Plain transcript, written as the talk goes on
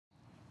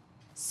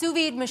Sous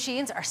vide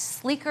machines are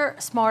sleeker,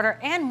 smarter,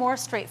 and more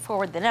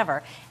straightforward than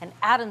ever. And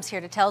Adam's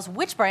here to tell us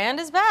which brand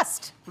is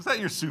best. Was that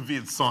your sous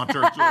vide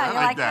saunter? I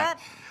like that?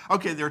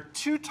 Okay, there are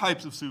two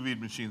types of sous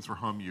vide machines for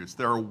home use.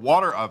 There are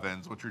water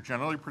ovens, which are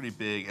generally pretty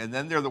big, and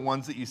then there are the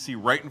ones that you see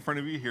right in front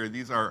of you here.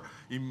 These are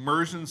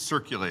Immersion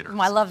circulators.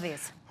 I love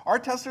these. Our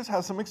testers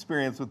have some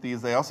experience with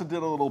these. They also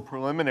did a little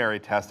preliminary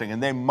testing,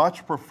 and they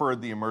much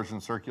preferred the Immersion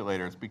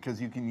circulators because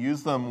you can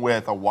use them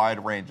with a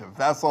wide range of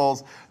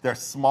vessels. They're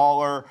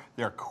smaller,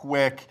 they're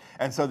quick,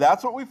 and so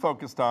that's what we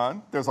focused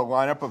on. There's a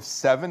lineup of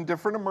 7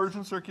 different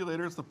Immersion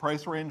circulators. The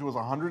price range was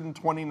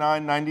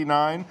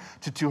 $129.99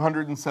 to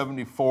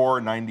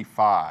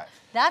 $274.95.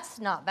 That's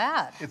not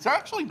bad. It's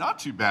actually not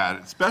too bad,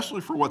 especially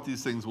for what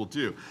these things will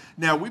do.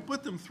 Now, we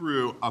put them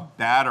through a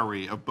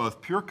battery of both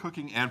pure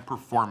cooking and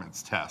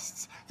performance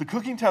tests. The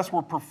cooking tests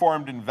were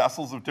performed in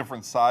vessels of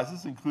different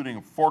sizes, including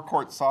a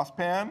 4-quart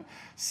saucepan,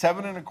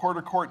 7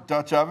 1/4 quart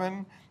Dutch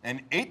oven,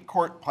 an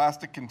 8-quart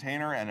plastic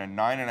container, and a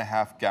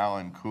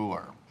 9.5-gallon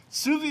cooler.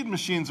 Sous vide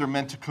machines are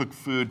meant to cook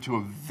food to a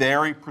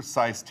very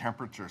precise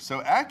temperature, so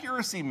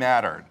accuracy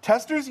mattered.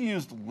 Testers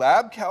used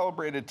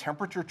lab-calibrated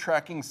temperature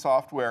tracking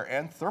software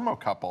and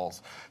thermocouples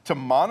to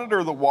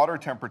monitor the water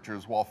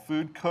temperatures while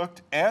food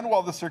cooked and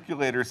while the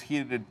circulators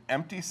heated an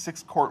empty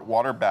 6-quart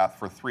water bath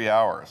for 3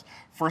 hours,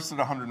 first at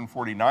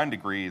 149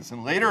 degrees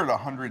and later at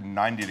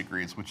 190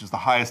 degrees, which is the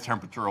highest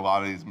temperature a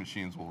lot of these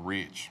machines will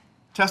reach.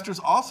 Testers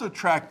also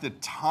tracked the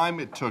time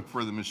it took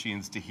for the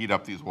machines to heat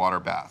up these water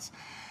baths.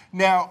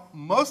 Now,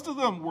 most of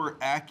them were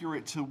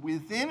accurate to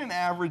within an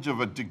average of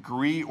 1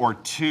 degree or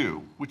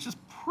 2, which is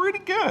pretty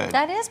good.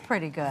 That is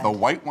pretty good. The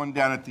white one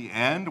down at the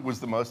end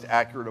was the most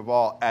accurate of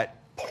all at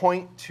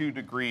 0.2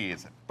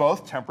 degrees,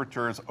 both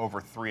temperatures over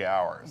 3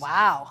 hours.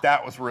 Wow.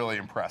 That was really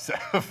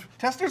impressive.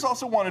 Testers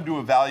also wanted to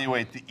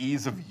evaluate the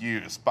ease of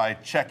use by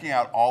checking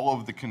out all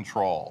of the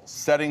controls,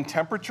 setting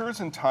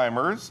temperatures and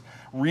timers,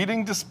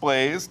 reading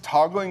displays,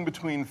 toggling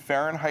between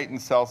Fahrenheit and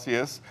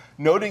Celsius,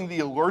 noting the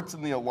alerts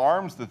and the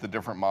alarms that the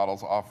different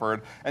models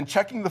offered, and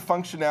checking the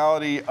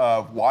functionality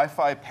of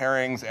Wi-Fi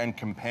pairings and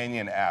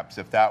companion apps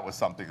if that was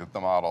something that the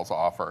models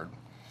offered.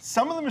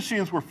 Some of the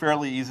machines were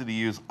fairly easy to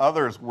use,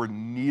 others were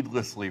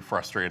needlessly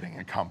frustrating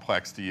and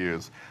complex to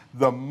use.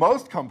 The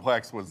most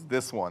complex was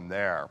this one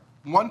there.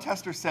 One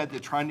tester said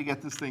that trying to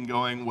get this thing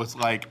going was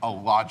like a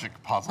logic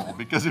puzzle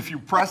because if you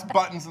pressed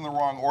buttons in the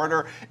wrong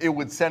order, it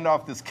would send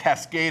off this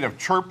cascade of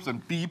chirps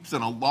and beeps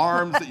and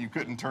alarms that you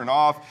couldn't turn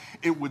off.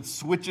 It would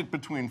switch it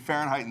between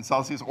Fahrenheit and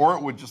Celsius, or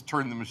it would just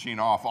turn the machine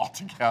off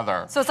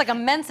altogether. So it's like a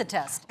Mensa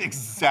test.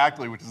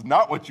 Exactly, which is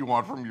not what you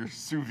want from your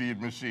sous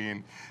vide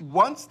machine.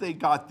 Once they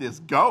got this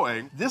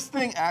going, this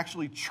thing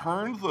actually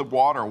churned the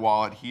water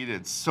while it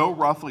heated so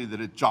roughly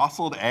that it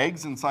jostled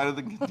eggs inside of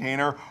the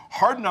container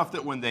hard enough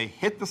that when they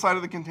hit the side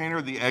of the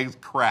container, the eggs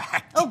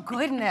cracked. Oh,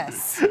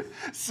 goodness.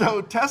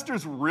 So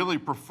testers really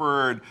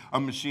preferred a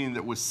machine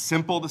that was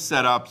simple to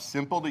set up,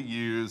 simple to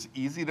use,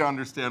 easy to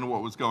understand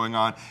what was going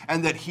on,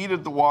 and that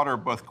heated the water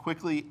both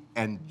quickly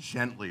and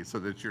gently so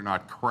that you're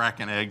not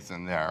cracking eggs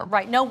in there.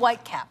 Right, no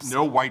white caps.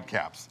 No white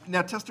caps.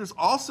 Now, testers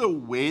also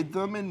weighed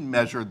them and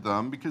measured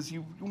them because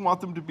you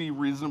want them to be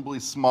reasonably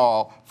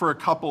small for a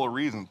couple of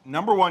reasons.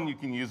 Number one, you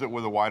can use it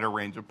with a wider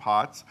range of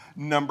pots.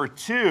 Number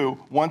two,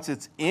 once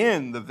it's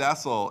in the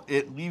vessel,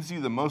 it leaves you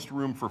the most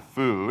room for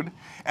food.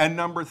 And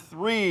number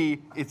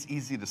three, it's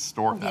easy to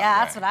store that way.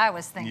 Yeah, that's what I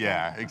was thinking.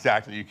 Yeah,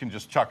 exactly. You can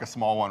just chuck a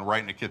small one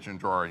right in a kitchen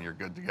drawer and you're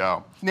good to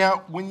go.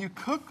 Now, when you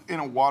cook in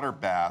a water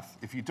bath,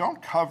 if you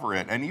don't cover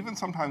it, and even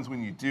sometimes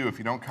when you do, if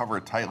you don't cover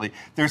it tightly,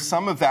 there's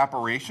some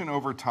evaporation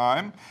over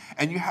time,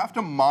 and you have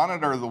to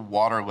monitor the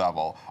water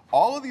level.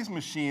 All of these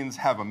machines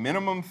have a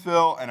minimum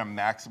fill and a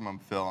maximum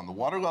fill, and the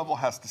water level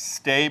has to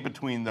stay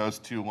between those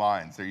two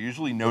lines. They're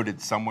usually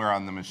noted somewhere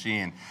on the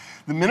machine.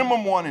 The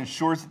minimum one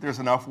ensures that there's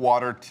enough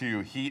water to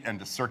heat and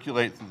to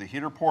circulate through the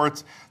heater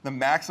ports. The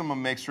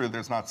maximum makes sure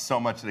there's not so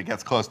much that it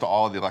gets close to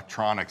all of the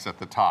electronics at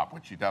the top,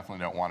 which you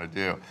definitely don't want to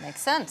do.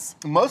 Makes sense.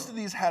 Most of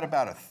these had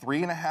about a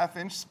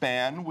 3.5-inch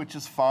span, which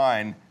is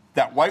fine.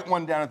 That white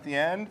one down at the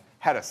end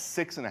had a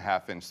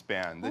 6.5-inch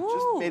span that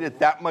just made it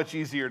that much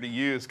easier to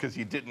use because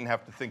you didn't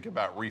have to think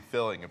about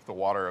refilling if the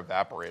water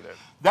evaporated.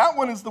 That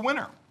one is the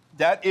winner.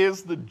 That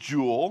is the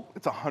Joule.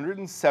 It's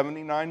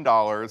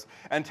 $179,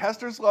 and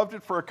testers loved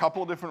it for a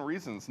couple of different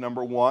reasons.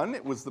 Number one,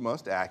 it was the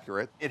most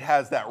accurate. It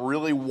has that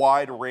really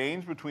wide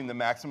range between the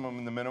maximum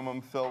and the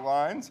minimum fill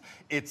lines.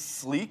 It's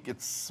sleek,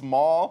 it's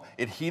small,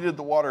 it heated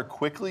the water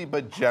quickly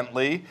but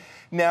gently.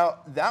 Now,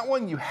 that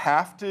one you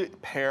have to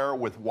pair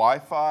with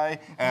Wi-Fi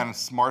and a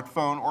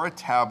smartphone or a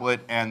tablet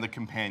and the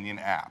companion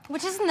app.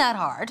 Which isn't that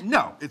hard.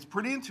 No, it's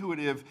pretty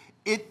intuitive.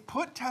 It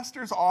put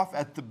testers off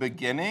at the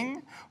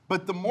beginning,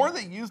 but the more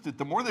they used it,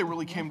 the more they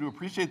really came to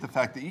appreciate the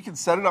fact that you can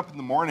set it up in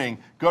the morning,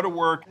 go to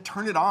work,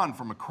 turn it on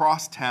from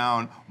across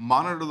town,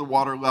 monitor the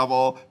water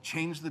level,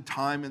 change the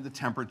time and the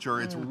temperature.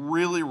 It's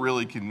really,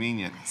 really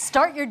convenient.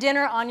 Start your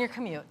dinner on your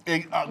commute.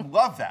 I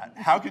love that.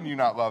 How can you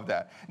not love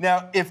that?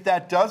 Now, if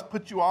that does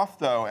put you off,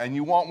 though, and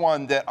you want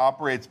one that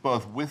operates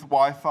both with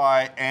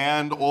Wi-Fi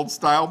and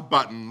old-style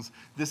buttons,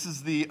 this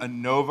is the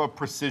Anova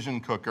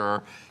Precision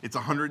Cooker. It's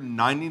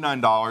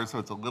 $199, so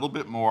it's a little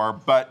bit more,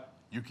 but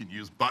you can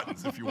use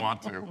buttons if you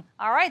want to.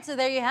 All right, so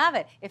there you have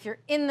it. If you're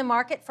in the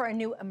market for a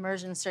new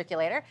Immersion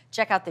circulator,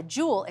 check out the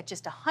Jewel at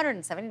just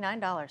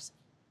 $179.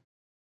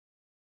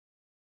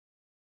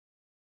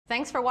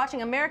 Thanks for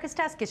watching America's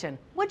Test Kitchen.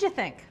 What'd you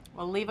think?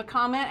 Well, leave a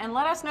comment and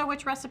let us know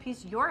which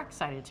recipes you're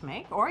excited to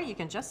make, or you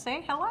can just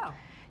say hello.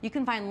 You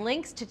can find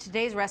links to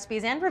today's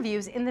recipes and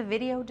reviews in the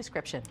video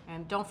description.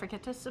 And don't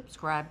forget to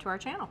subscribe to our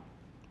channel.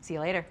 See you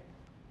later.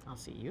 I'll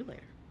see you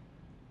later.